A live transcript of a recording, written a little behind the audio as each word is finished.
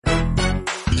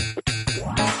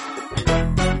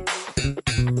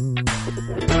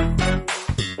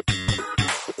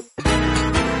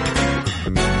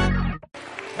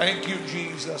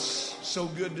Jesus. So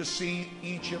good to see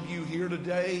each of you here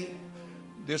today,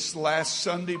 this last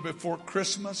Sunday before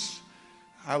Christmas.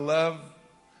 I love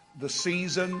the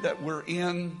season that we're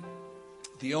in.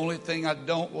 The only thing I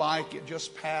don't like, it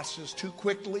just passes too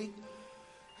quickly.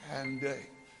 And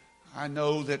I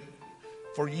know that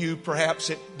for you, perhaps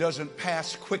it doesn't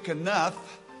pass quick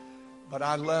enough, but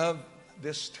I love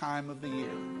this time of the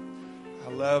year. I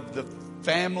love the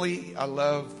family. I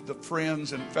love the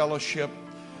friends and fellowship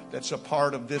that's a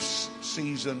part of this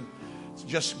season. It's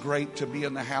just great to be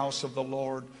in the house of the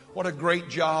Lord. What a great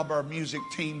job our music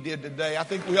team did today. I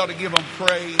think we ought to give them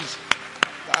praise.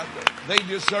 They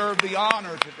deserve the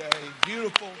honor today.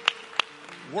 Beautiful,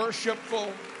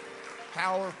 worshipful,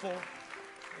 powerful.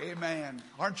 Amen.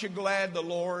 Aren't you glad the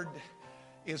Lord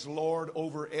is Lord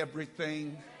over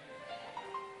everything?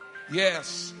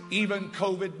 Yes, even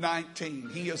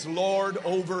COVID-19. He is Lord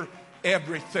over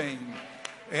everything.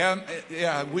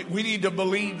 Yeah, we need to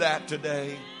believe that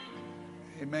today.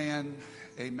 Amen.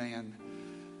 Amen.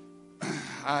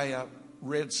 I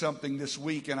read something this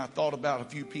week and I thought about a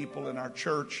few people in our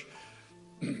church.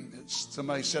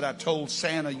 Somebody said, I told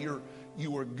Santa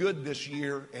you were good this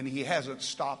year and he hasn't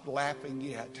stopped laughing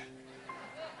yet.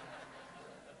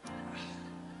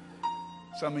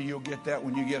 Some of you will get that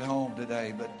when you get home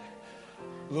today. But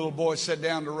the little boy sat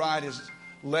down to write his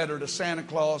letter to Santa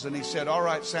Claus and he said, all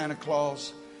right, Santa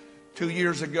Claus, 2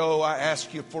 years ago I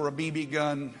asked you for a BB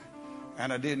gun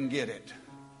and I didn't get it.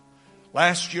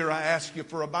 Last year I asked you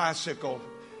for a bicycle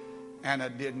and I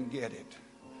didn't get it.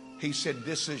 He said,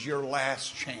 this is your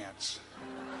last chance.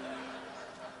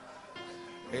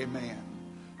 Amen.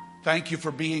 Thank you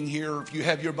for being here. If you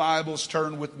have your Bibles,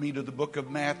 turn with me to the book of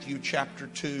Matthew chapter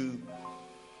 2.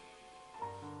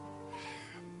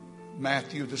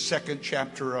 Matthew, the second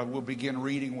chapter, I will begin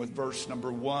reading with verse number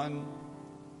 1.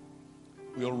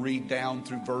 We'll read down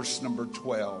through verse number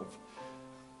 12.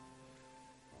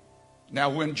 Now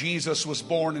when Jesus was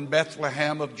born in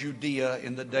Bethlehem of Judea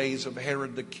in the days of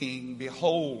Herod the king,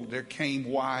 behold, there came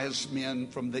wise men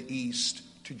from the east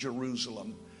to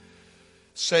Jerusalem,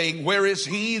 saying, where is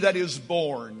he that is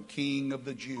born King of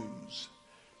the Jews?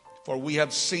 For we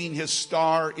have seen his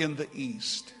star in the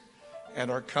east and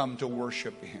are come to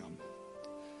worship him.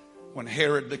 When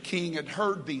Herod the king had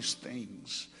heard these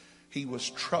things, he was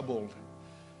troubled,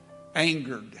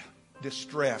 angered,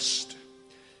 distressed,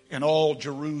 and all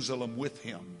Jerusalem with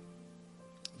him.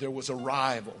 There was a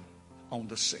rival on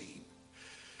the scene.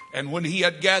 And when he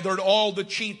had gathered all the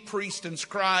chief priests and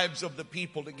scribes of the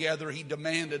people together, he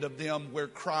demanded of them where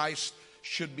Christ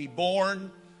should be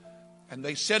born. And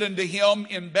they said unto him,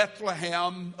 in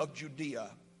Bethlehem of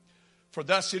Judea. For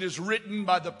thus it is written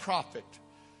by the prophet,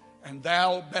 and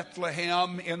thou,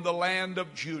 Bethlehem, in the land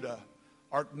of Judah,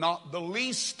 art not the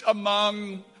least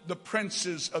among the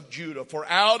princes of Judah. For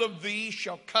out of thee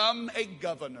shall come a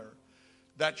governor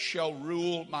that shall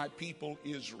rule my people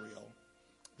Israel.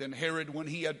 Then Herod, when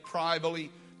he had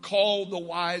privately called the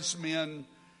wise men,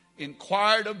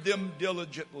 inquired of them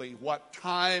diligently what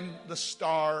time the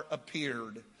star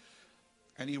appeared.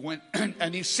 And he went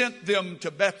and he sent them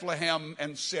to Bethlehem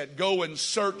and said, go and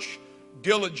search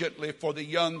diligently for the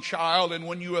young child, and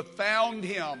when you have found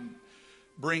him,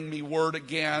 bring me word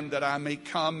again that I may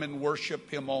come and worship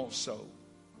him also.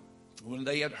 When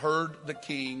they had heard the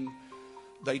king,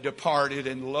 they departed,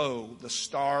 and lo, the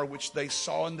star which they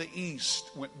saw in the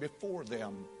east went before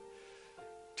them,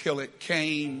 till it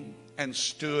came and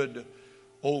stood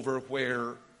over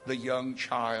where the young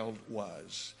child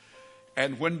was.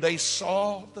 And when they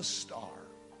saw the star,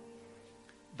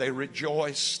 they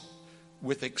rejoiced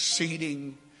with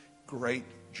exceeding great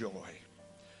joy.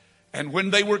 And when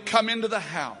they were come into the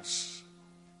house,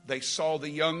 they saw the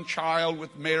young child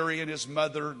with Mary and his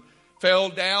mother, fell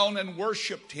down and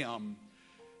worshiped him.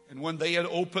 And when they had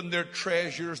opened their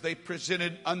treasures, they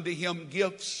presented unto him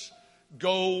gifts,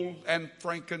 gold and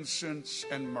frankincense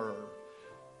and myrrh.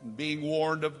 And being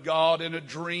warned of God in a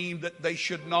dream that they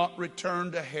should not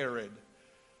return to Herod,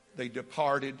 they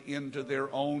departed into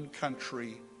their own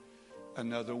country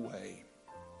another way.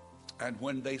 And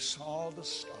when they saw the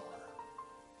star,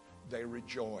 they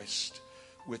rejoiced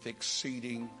with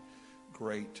exceeding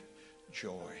great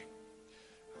joy.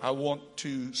 I want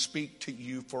to speak to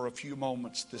you for a few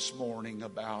moments this morning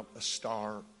about a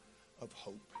star of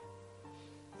hope.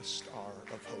 A star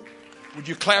of hope. Would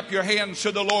you clap your hands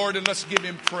to the Lord and let's give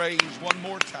him praise one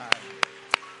more time.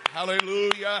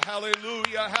 Hallelujah,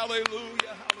 hallelujah,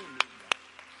 hallelujah, hallelujah.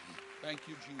 Thank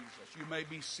you, Jesus. You may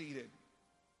be seated.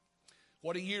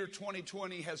 What a year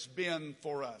 2020 has been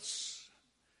for us.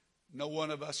 No one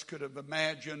of us could have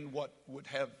imagined what would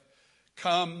have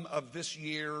come of this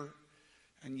year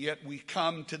And yet we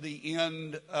come to the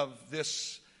end of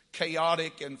this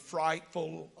chaotic and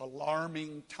frightful,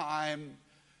 alarming time,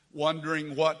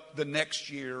 wondering what the next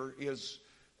year is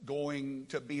going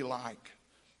to be like.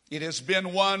 It has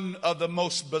been one of the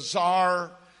most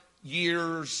bizarre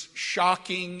years,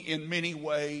 shocking in many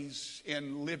ways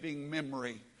in living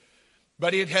memory.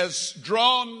 But it has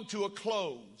drawn to a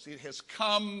close. It has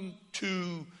come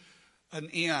to an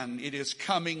end. It is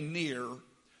coming near.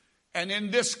 And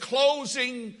in this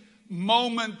closing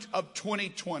moment of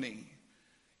 2020,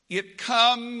 it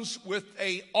comes with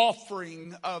an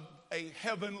offering of a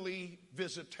heavenly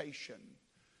visitation.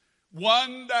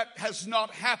 One that has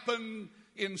not happened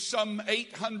in some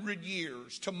 800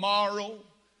 years. Tomorrow,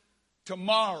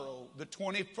 the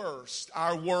 21st,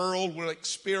 our world will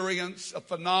experience a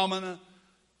phenomena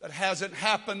that hasn't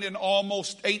happened in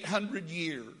almost 800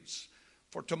 years.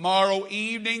 For tomorrow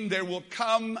evening, there will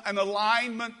come an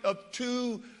alignment of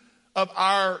two of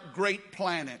our great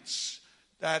planets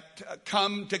that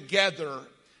come together,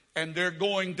 and they're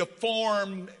going to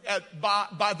form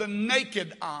by the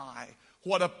naked eye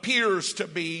what appears to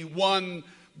be one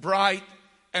bright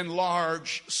and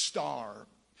large star.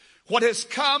 What has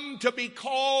come to be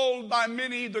called by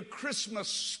many the Christmas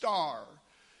star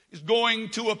is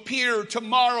going to appear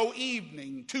tomorrow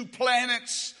evening. Two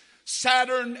planets,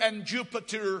 Saturn and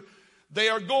Jupiter, they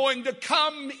are going to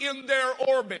come in their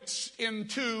orbits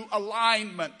into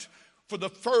alignment for the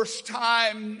first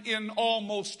time in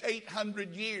almost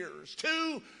 800 years.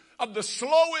 Two of the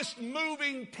slowest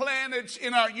moving planets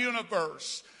in our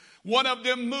universe. One of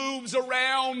them moves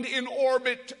around in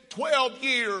orbit 12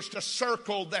 years to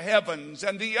circle the heavens,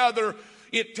 and the other,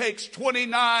 it takes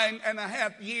 29 and a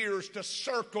half years to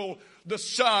circle the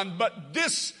sun. But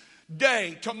this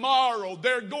day, tomorrow,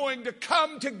 they're going to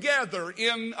come together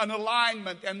in an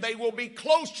alignment, and they will be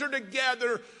closer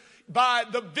together by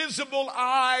the visible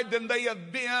eye than they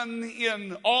have been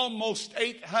in almost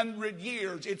 800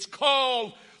 years. It's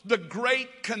called the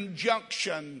Great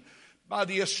Conjunction by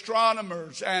the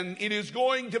astronomers, and it is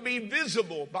going to be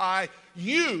visible by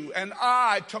you and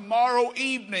I tomorrow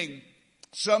evening,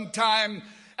 sometime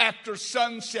after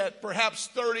sunset, perhaps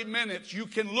 30 minutes. You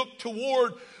can look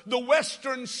toward the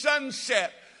western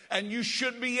sunset, and you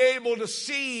should be able to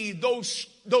see those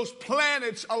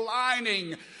planets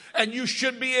aligning, and you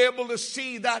should be able to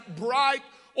see that bright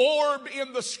orb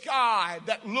in the sky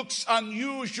that looks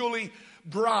unusually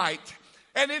bright.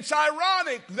 And it's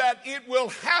ironic that it will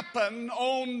happen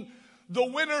on the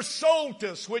winter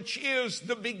solstice, which is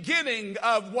the beginning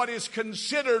of what is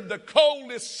considered the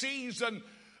coldest season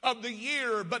of the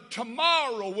year. But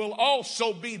tomorrow will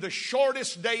also be the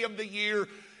shortest day of the year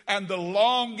and the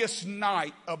longest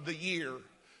night of the year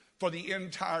for the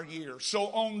entire year. So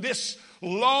on this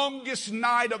longest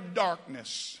night of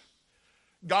darkness,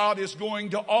 God is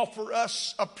going to offer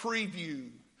us a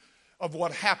preview of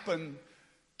what happened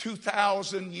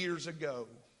 2,000 years ago,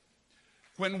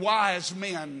 when wise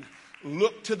men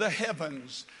looked to the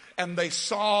heavens and they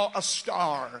saw a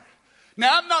star.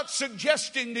 Now, I'm not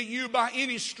suggesting to you by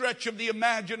any stretch of the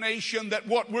imagination that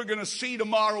what we're going to see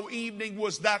tomorrow evening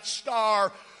was that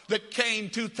star that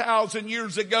came 2,000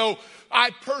 years ago.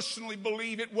 I personally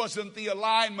believe it wasn't the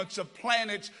alignments of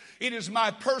planets. It is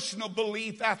my personal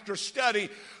belief after study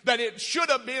that it should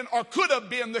have been or could have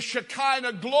been the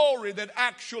Shekinah glory that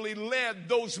actually led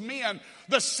those men.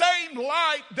 The same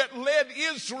light that led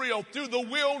Israel through the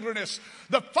wilderness,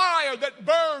 the fire that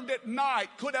burned at night,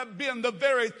 could have been the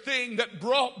very thing that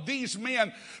brought these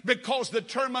men, because the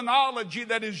terminology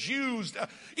that is used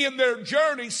in their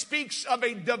journey speaks of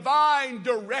a divine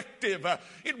directive.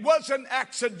 It wasn't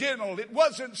accidental. It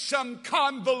wasn't some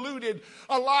convoluted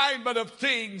alignment of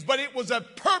things, but it was a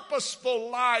purposeful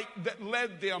light that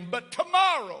led them. But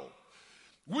tomorrow,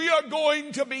 we are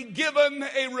going to be given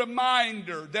a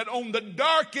reminder that on the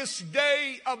darkest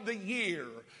day of the year,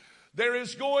 there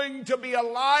is going to be a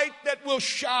light that will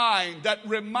shine that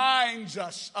reminds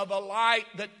us of a light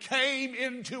that came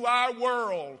into our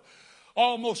world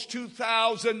almost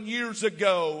 2,000 years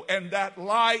ago, and that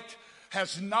light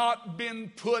has not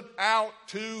been put out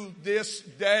to this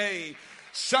day.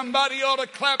 Somebody ought to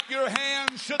clap your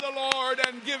hands to the Lord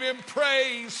and give Him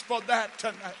praise for that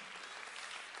tonight.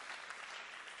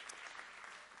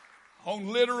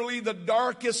 On literally the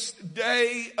darkest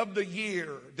day of the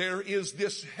year, there is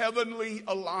this heavenly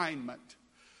alignment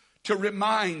to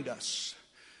remind us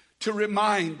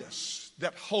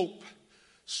that hope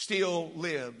still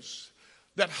lives,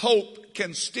 that hope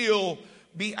can still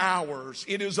be ours.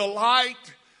 It is a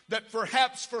light that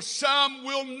perhaps for some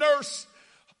will nurse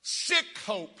sick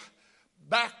hope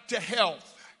back to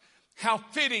health. How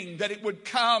fitting that it would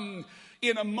come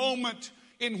in a moment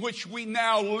in which we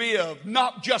now live,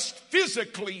 not just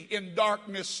physically in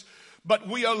darkness, but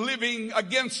we are living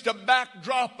against a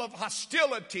backdrop of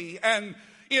hostility and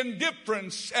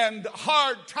indifference and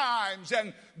hard times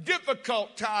and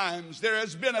difficult times. There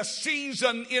has been a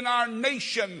season in our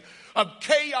nation of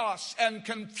chaos and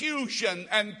confusion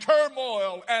and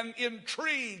turmoil and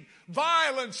intrigue.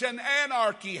 Violence and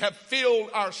anarchy have filled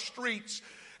our streets.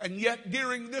 And yet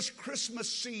during this Christmas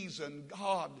season,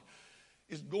 God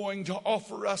is going to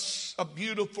offer us a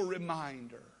beautiful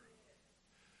reminder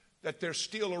that there's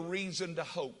still a reason to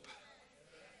hope.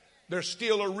 There's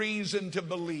still a reason to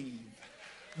believe.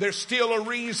 There's still a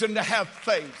reason to have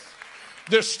faith.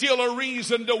 There's still a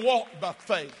reason to walk by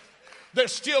faith.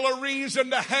 There's still a reason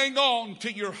to hang on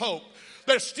to your hope.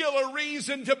 There's still a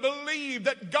reason to believe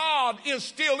that God is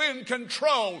still in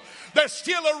control. There's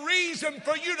still a reason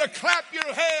for you to clap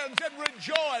your hands and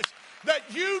rejoice that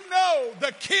you know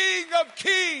the King of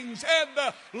Kings and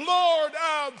the Lord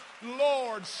of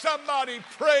Lords. Somebody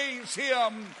praise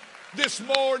Him this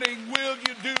morning. Will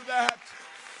you do that?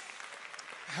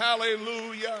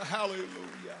 Hallelujah, hallelujah.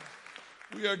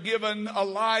 We are given a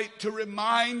light to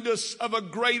remind us of a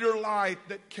greater light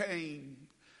that came.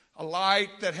 A light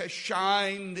that has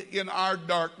shined in our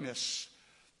darkness.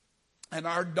 And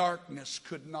our darkness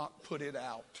could not put it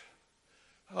out.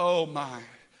 Oh my.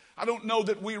 I don't know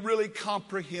that we really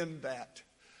comprehend that.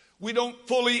 We don't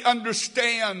fully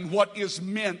understand what is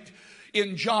meant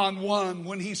in John 1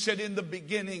 when he said, in the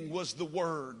beginning was the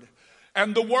Word.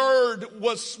 And the Word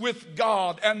was with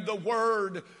God, and the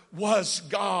Word was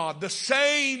God. The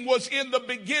same was in the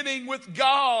beginning with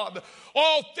God.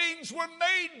 All things were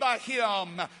made by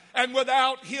Him, and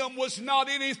without Him was not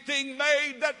anything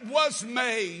made that was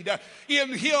made. In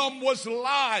Him was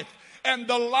life, and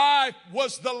the life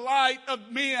was the light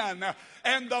of men.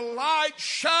 And the light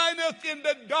shineth in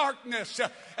the darkness,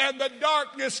 and the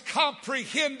darkness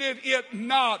comprehended it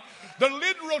not. The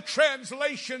literal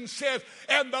translation says,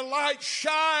 and the light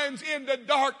shines in the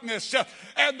darkness,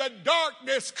 and the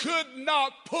darkness could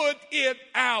not put it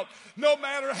out. No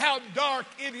matter how dark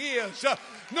it is,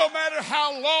 no matter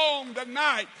how long the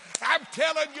night, I'm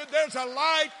telling you, there's a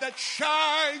light that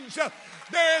shines.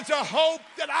 There's a hope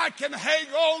that I can hang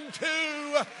on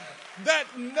to that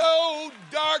no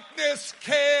darkness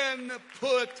can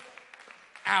put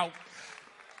out.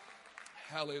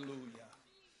 Hallelujah.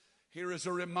 Here is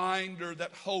a reminder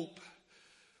that hope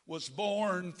was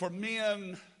born for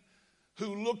men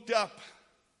who looked up.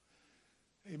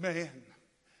 Amen.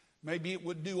 Maybe it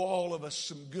would do all of us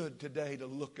some good today to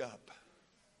look up.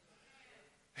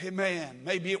 Amen.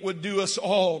 Maybe it would do us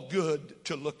all good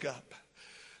to look up.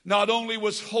 Not only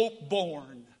was hope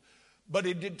born, but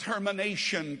a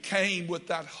determination came with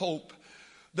that hope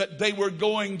that they were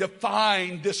going to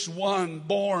find this one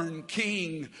born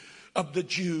King of the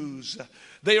Jews.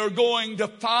 They are going to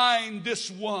find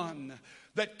this one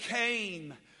that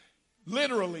came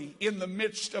literally in the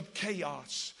midst of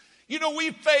chaos. You know,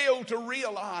 we fail to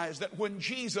realize that when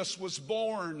Jesus was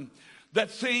born,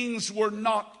 that things were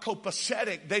not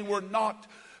copacetic. They were not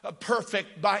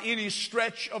perfect by any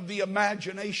stretch of the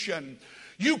imagination.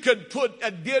 You could put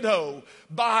a ditto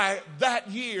by that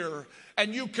year,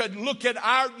 and you could look at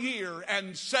our year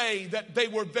and say that they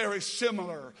were very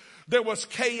similar. There was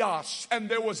chaos and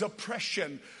there was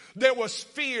oppression. There was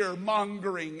fear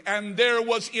mongering and there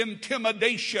was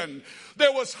intimidation.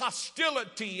 There was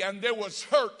hostility and there was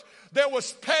hurt. There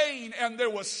was pain and there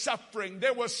was suffering.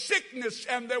 There was sickness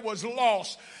and there was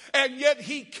loss. And yet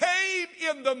He came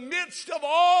in the midst of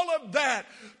all of that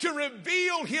to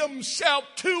reveal Himself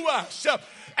to us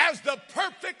as the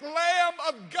perfect Lamb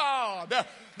of God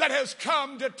that has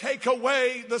come to take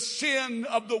away the sin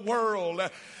of the world.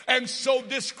 And so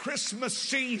this Christmas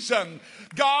season,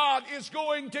 God is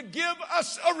going to give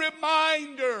us a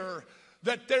reminder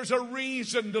that there's a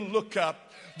reason to look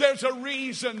up. There's a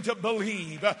reason to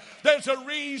believe. There's a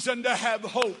reason to have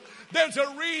hope. There's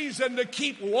a reason to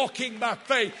keep walking by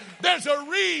faith. There's a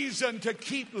reason to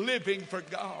keep living for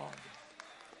God.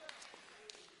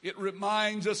 It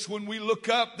reminds us when we look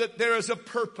up that there is a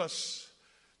purpose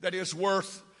that is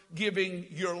worth giving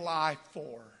your life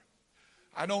for.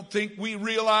 I don't think we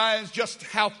realize just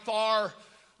how far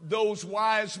those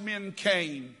wise men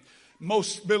came.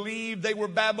 Most believe they were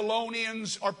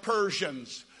Babylonians or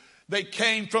Persians. They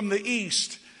came from the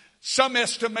east. Some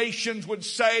estimations would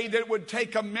say that it would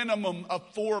take a minimum of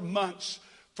 4 months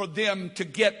for them to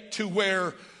get to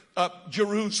where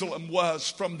Jerusalem was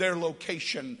from their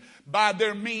location by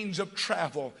their means of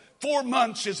travel. 4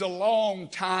 months is a long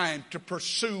time to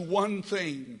pursue one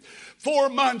thing. 4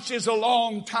 months is a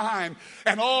long time,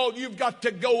 and all you've got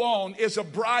to go on is a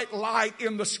bright light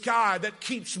in the sky that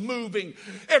keeps moving.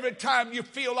 Every time you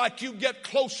feel like you get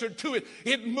closer to it,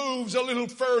 it moves a little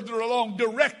further along,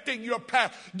 directing your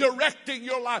path, directing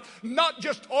your life, not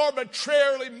just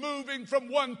arbitrarily moving from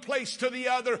one place to the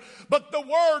other, but the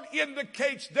word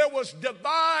indicates there was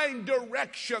divine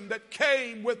direction that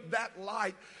came with that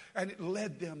light. And it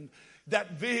led them,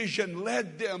 that vision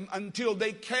led them until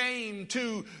they came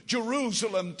to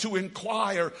Jerusalem to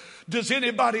inquire, does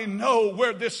anybody know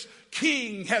where this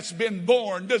king has been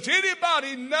born? Does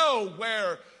anybody know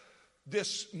where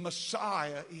this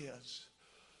Messiah is?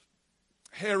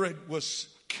 Herod was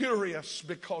curious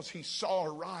because he saw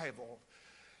a rival.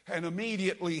 And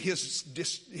immediately his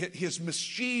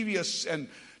mischievous and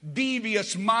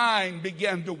devious mind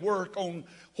began to work on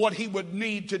what he would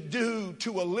need to do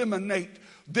to eliminate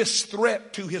this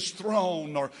threat to his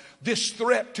throne or this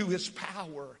threat to his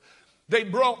power. They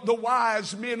brought the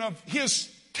wise men of his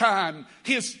time,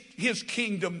 his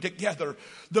kingdom together.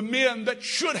 The men that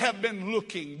should have been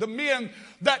looking, the men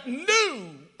that knew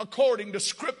according to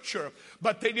Scripture,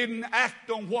 but they didn't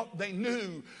act on what they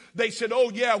knew. They said,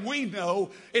 oh yeah, we know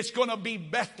it's going to be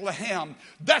Bethlehem.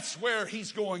 That's where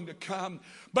he's going to come.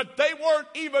 But they weren't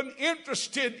even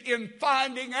interested in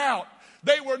finding out.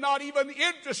 They were not even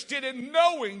interested in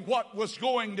knowing what was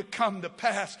going to come to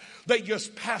pass. They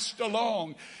just passed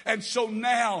along. And so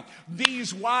now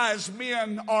these wise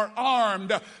men are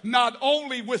armed not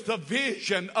only with the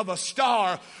vision of a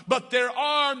star, but they're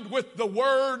armed with the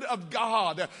Word of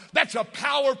God. That's a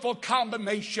powerful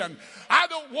combination. I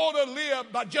don't want to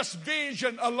live by just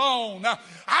vision alone.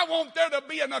 I want there to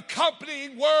be an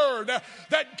accompanying word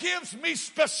that gives me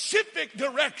specific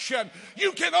direction.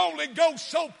 You can only go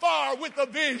so far with a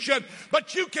vision,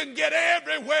 but you can get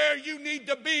everywhere you need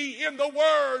to be in the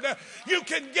Word. You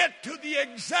can get to the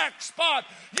exact spot.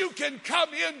 You can come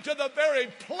into the very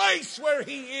place where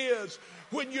He is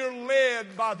when you're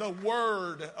led by the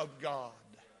Word of God.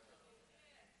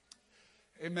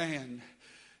 Amen.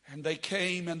 And they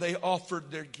came and they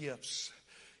offered their gifts.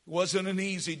 It wasn't an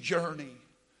easy journey.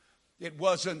 It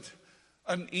wasn't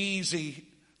an easy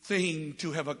thing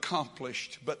to have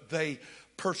accomplished, but they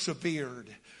persevered.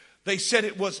 They said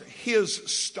it was His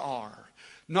star,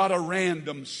 not a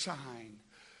random sign,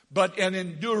 but an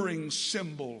enduring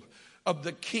symbol of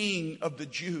the King of the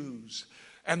Jews.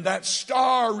 And that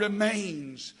star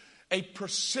remains a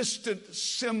persistent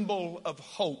symbol of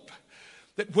hope.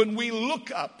 That when we look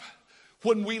up,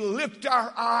 when we lift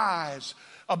our eyes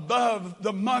above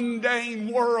the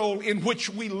mundane world in which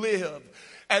we live,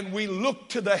 and we look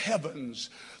to the heavens,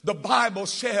 the Bible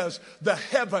says the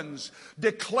heavens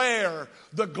declare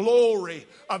the glory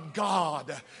of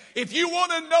God. If you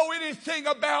want to know anything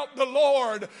about the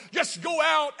Lord, just go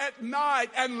out at night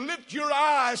and lift your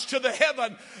eyes to the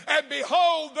heaven and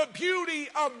behold the beauty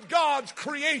of God's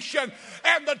creation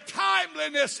and the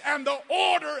timeliness and the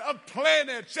order of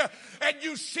planets. And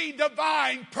you see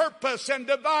divine purpose and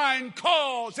divine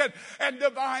cause and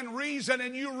divine reason.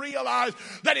 And you realize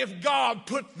that if God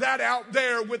put that out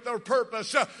there with a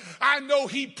purpose, I know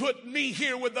He put me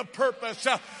here with a purpose.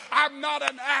 I'm not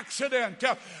an accident.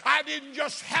 I didn't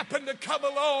just happen to come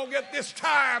along at this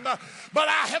time, but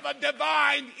I have a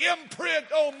divine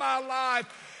imprint on my life,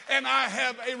 and I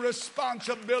have a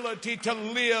responsibility to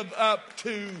live up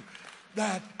to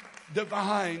that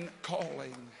divine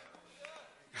calling.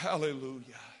 Hallelujah.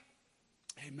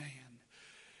 Amen.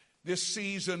 This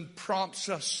season prompts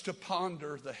us to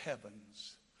ponder the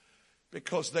heavens,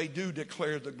 because they do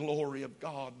declare the glory of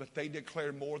God, but they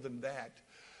declare more than that.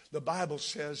 The Bible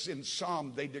says in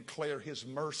Psalm they declare His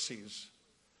mercies.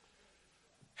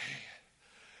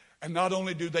 And not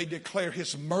only do they declare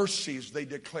His mercies, they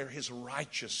declare His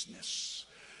righteousness.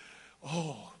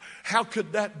 Oh, how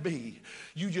could that be?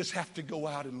 You just have to go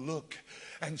out and look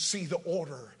and see the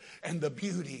order and the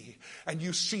beauty, and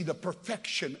you see the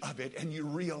perfection of it, and you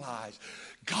realize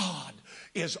God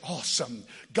is awesome.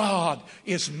 God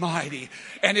is mighty.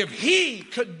 And if He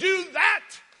could do that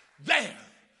there,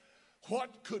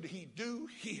 what could He do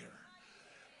here?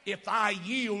 If I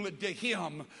yielded to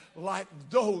Him like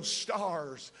those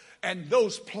stars and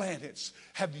those planets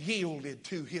have yielded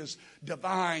to His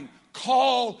divine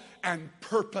call and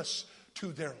purpose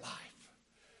to their life.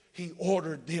 He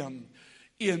ordered them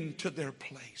into their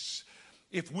place.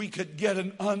 If we could get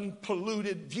an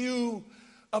unpolluted view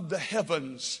of the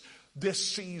heavens this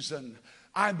season,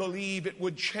 I believe it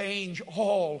would change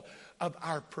all of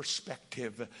our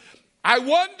perspective. I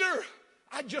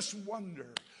just wonder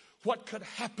what could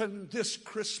happen this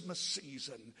Christmas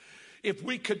season if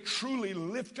we could truly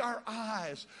lift our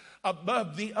eyes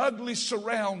above the ugly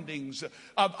surroundings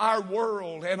of our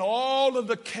world and all of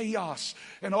the chaos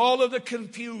and all of the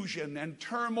confusion and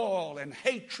turmoil and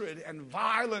hatred and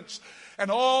violence and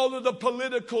all of the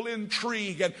political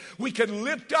intrigue, and we can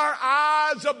lift our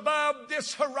eyes above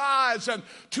this horizon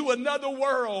to another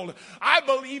world, I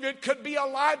believe it could be a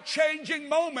life-changing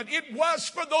moment. It was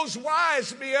for those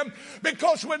wise men,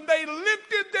 because when they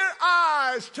lifted their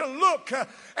eyes to look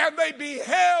and they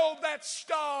beheld that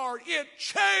star, it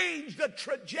changed the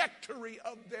trajectory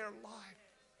of their life.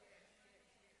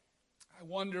 I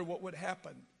wonder what would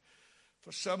happen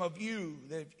for some of you,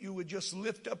 that if you would just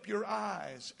lift up your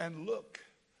eyes and look,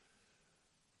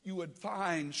 you would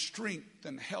find strength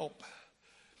and help.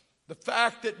 The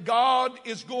fact that God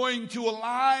is going to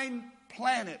align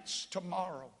planets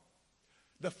tomorrow,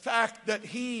 the fact that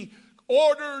He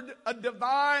ordered a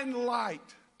divine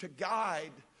light to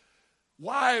guide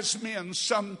wise men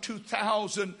some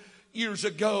 2,000 years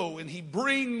ago, and He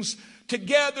brings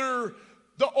together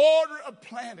the order of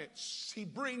planets. He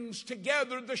brings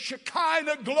together the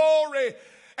Shekinah glory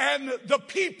and the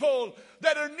people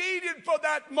that are needed for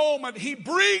that moment. He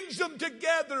brings them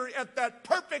together at that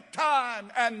perfect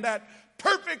time and that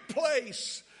perfect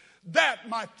place. That,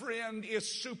 my friend, is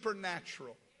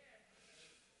supernatural.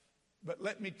 But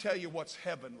let me tell you what's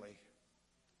heavenly.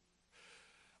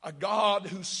 A God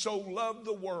who so loved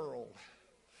the world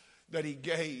that He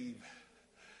gave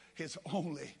His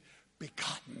only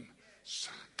begotten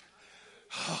Son.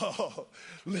 Oh,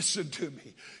 listen to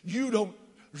me. You don't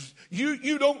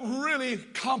really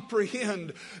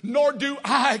comprehend, nor do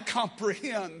I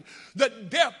comprehend, the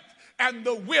depth and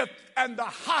the width and the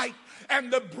height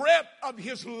and the breadth of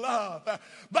His love.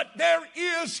 But there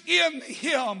is in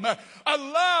Him a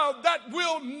love that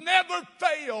will never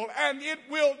fail, and it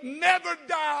will never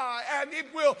die, and it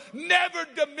will never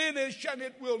diminish, and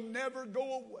it will never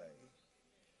go away.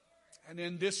 And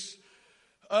in this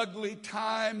ugly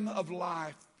time of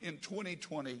life in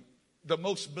 2020, the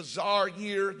most bizarre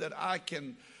year that I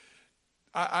can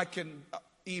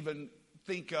even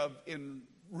think of in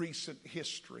recent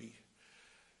history,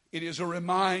 it is a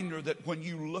reminder that when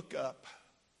you look up,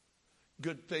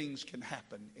 good things can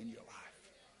happen in your life.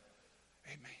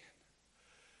 Amen.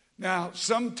 Now,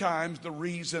 sometimes the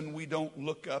reason we don't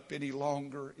look up any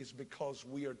longer is because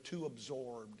we are too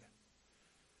absorbed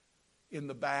in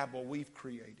the babble we've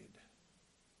created.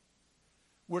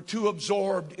 We're too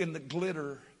absorbed in the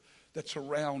glitter that's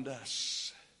around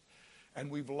us,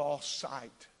 and we've lost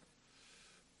sight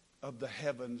of the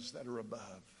heavens that are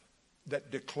above, that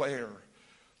declare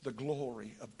the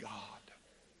glory of God.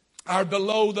 Our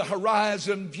below the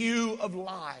horizon view of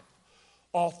life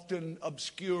often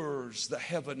obscures the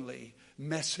heavenly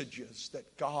messages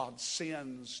that God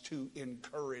sends to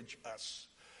encourage us.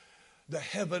 The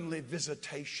heavenly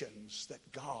visitations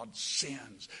that God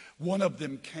sends. One of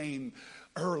them came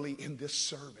early in this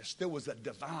service. There was a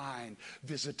divine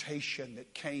visitation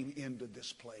that came into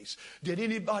this place. Did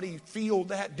anybody feel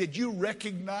that? Did you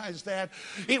recognize that?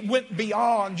 It went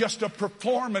beyond just a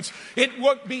performance. It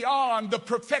went beyond the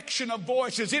perfection of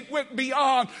voices. It went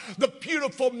beyond the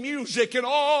beautiful music and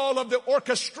all of the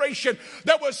orchestration.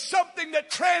 There was something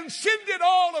that transcended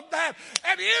all of that.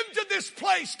 And into this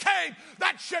place came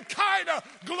that Shekinah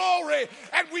glory.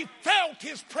 And we felt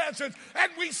His presence.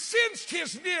 And we sensed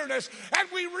His nearness. And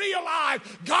we realize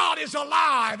God is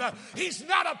alive. He's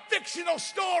not a fictional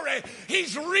story.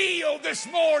 He's real this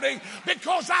morning,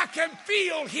 because I can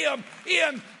feel Him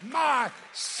in my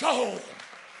soul.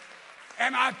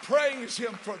 And I praise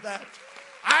Him for that.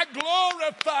 I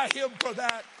glorify Him for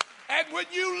that. And when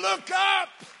you look up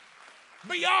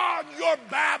beyond your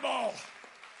babble,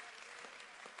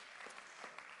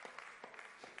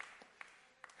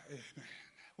 amen.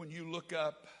 When you look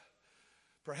up,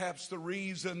 perhaps the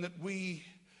reason that we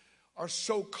are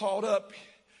so caught up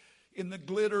in the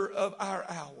glitter of our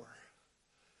hour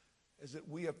is that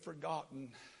we have forgotten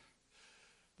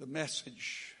the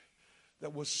message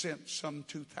that was sent some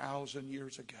 2,000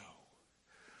 years ago.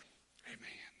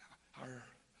 Amen. Our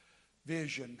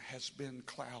vision has been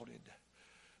clouded.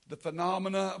 The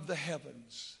phenomena of the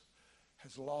heavens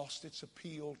has lost its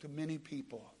appeal to many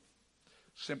people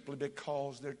simply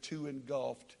because they're too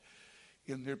engulfed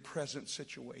in their present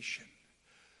situation.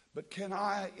 But can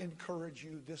I encourage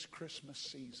you this Christmas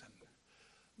season?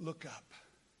 Look up.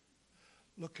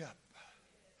 Look up.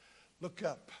 Look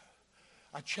up.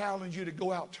 I challenge you to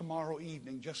go out tomorrow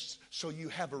evening just so you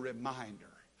have a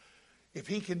reminder. If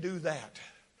He can do that,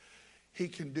 He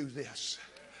can do this.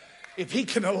 If He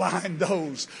can align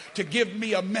those to give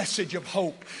me a message of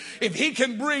hope, if He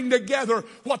can bring together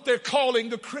what they're calling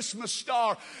the Christmas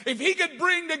star, if He could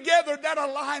bring together that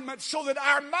alignment so that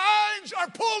our minds are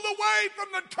pulled away from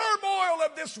the turmoil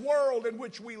of this world in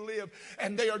which we live,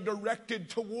 and they are directed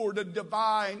toward a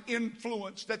divine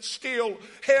influence that's still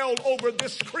held over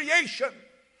this creation,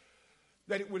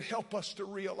 that it would help us to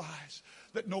realize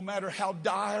that no matter how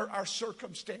dire our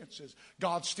circumstances,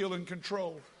 God's still in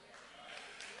control.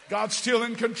 God's still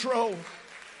in control.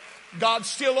 God's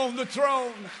still on the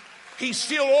throne. He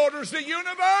still orders the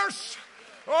universe.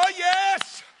 Oh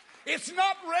yes, it's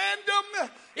not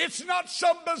random. It's not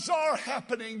some bizarre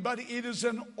happening, but it is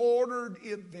an ordered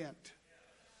event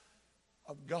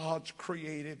of God's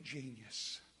creative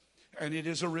genius. And it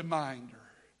is a reminder,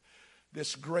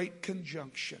 this great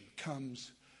conjunction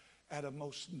comes at a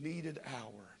most needed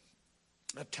hour,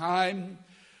 a time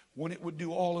when it would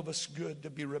do all of us good to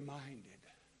be reminded.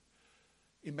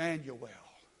 Emmanuel,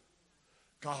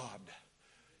 God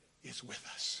is with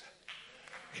us.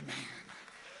 Amen.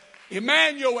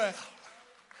 Emmanuel,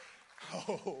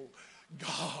 oh,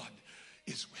 God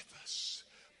is with us.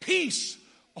 Peace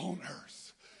on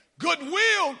earth,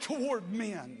 goodwill toward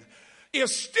men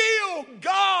is still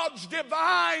God's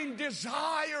divine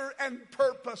desire and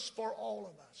purpose for all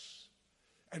of us.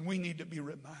 And we need to be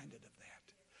reminded of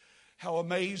that. How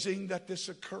amazing that this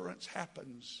occurrence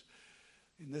happens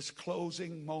in this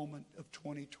closing moment of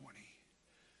 2020.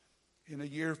 In a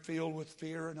year filled with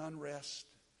fear and unrest,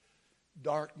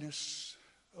 darkness,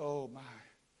 oh my,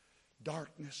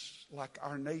 darkness like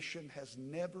our nation has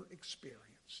never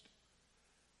experienced,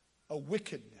 a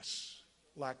wickedness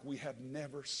like we have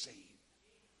never seen.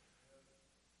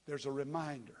 There's a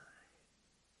reminder.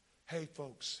 Hey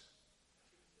folks,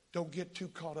 don't get too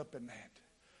caught up in that,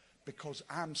 because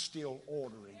I'm still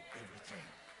ordering everything.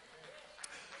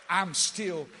 I'm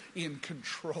still in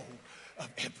control of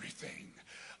everything.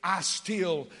 I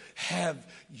still have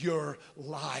your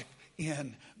life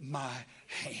in my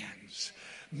hands.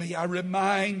 May I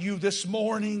remind you this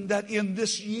morning that in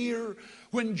this year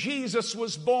when Jesus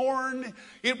was born,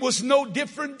 it was no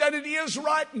different than it is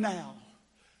right now.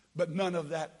 But none of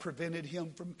that prevented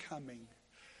Him from coming.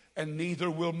 And neither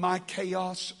will my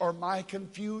chaos or my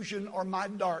confusion or my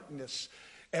darkness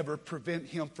ever prevent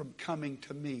Him from coming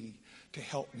to me to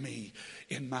help me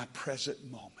in my present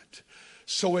moment.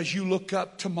 So as you look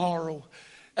up tomorrow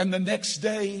and the next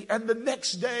day and the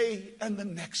next day and the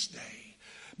next day,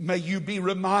 may you be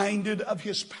reminded of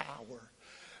His power.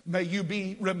 May you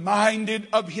be reminded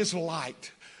of His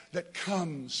light that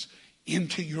comes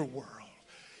into your world,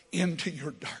 into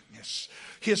your darkness.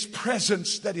 His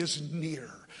presence that is near.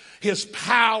 His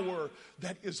power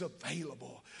that is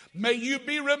available. May you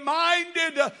be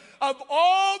reminded of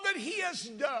all that He has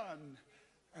done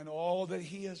and all that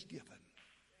He has given.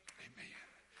 Amen.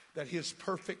 That His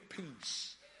perfect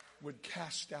peace would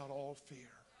cast out all fear.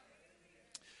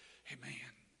 Amen.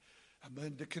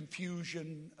 Amid the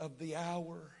confusion of the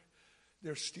hour,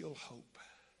 there's still hope.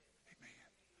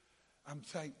 Amen. I'm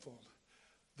thankful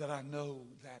that I know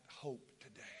that hope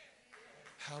today.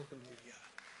 Hallelujah.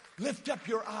 Lift up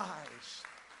your eyes.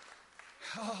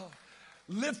 Oh,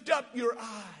 lift up your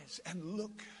eyes and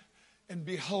look and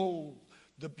behold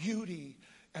the beauty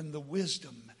and the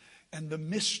wisdom and the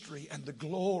mystery and the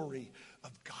glory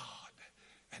of God.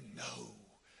 And know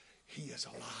He is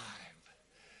alive.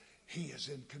 He is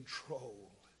in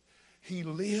control. He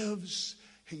lives.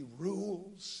 He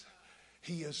rules.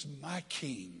 He is my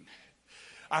King.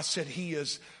 I said He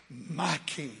is my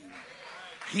King.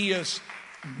 He is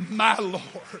my Lord.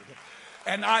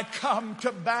 And I come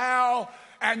to bow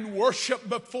and worship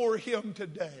before Him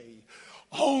today.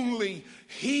 Only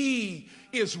He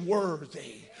is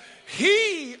worthy.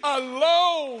 He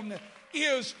alone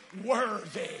is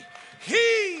worthy.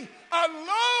 He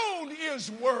alone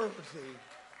is worthy.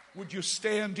 Would you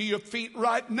stand to your feet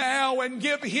right now and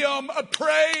give Him a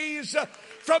praise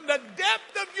from the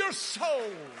depth of your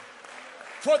soul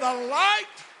for the light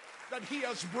that He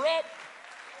has brought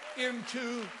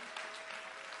into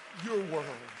your world.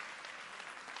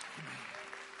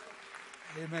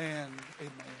 Amen. Amen.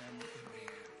 Amen.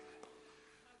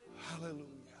 Hallelujah.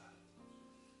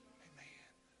 Amen.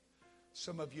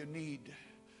 Some of you need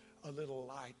a little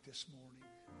light this morning.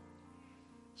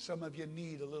 Some of you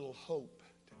need a little hope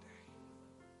today.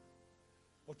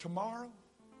 Well, tomorrow,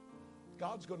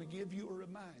 God's going to give you a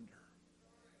reminder.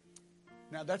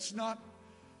 Now,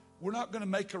 we're not going to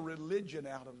make a religion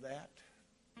out of that.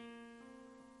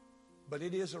 But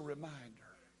it is a reminder.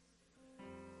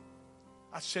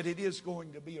 I said it is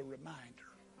going to be a reminder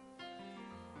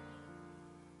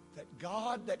that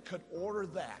God that could order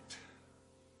that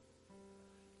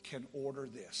can order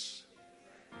this.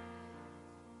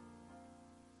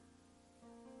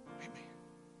 Amen.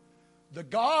 The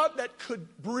God that could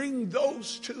bring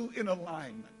those two in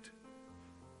alignment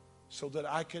so that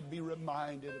I could be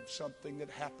reminded of something that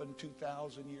happened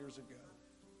 2,000 years ago.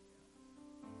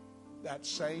 That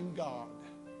same God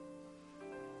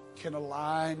can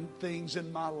align things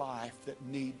in my life that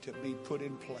need to be put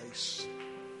in place.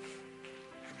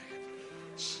 Amen.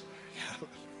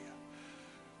 Hallelujah.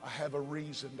 I have a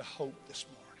reason to hope this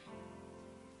morning.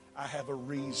 I have a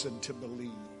reason to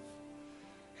believe.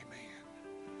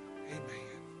 Amen. Amen.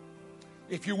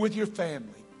 If you're with your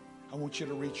family, I want you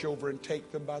to reach over and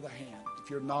take them by the hand. If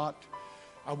you're not,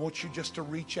 I want you just to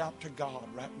reach out to God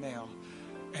right now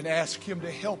and ask Him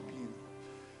to help you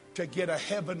to get a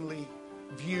heavenly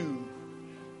view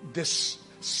this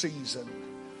season.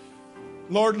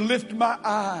 Lord, lift my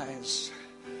eyes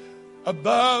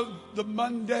above the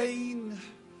mundane.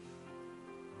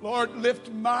 Lord,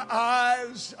 lift my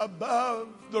eyes above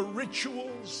the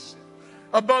rituals,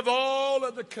 above all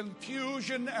of the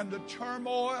confusion and the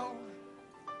turmoil,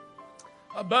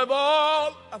 above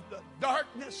all of the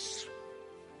darkness,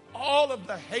 all of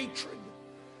the hatred,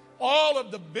 all of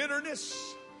the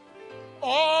bitterness,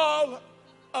 all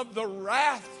of the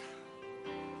wrath,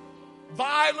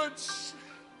 violence,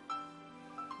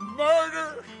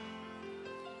 murder,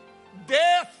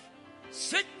 death,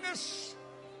 sickness,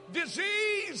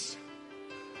 disease.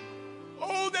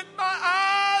 Oh, that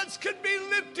my eyes could be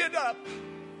lifted up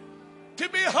to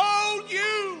behold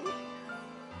you,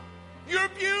 your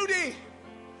beauty,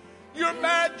 your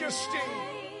majesty.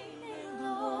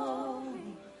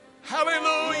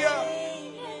 Hallelujah.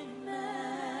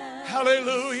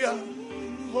 Hallelujah.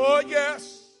 Oh, yes.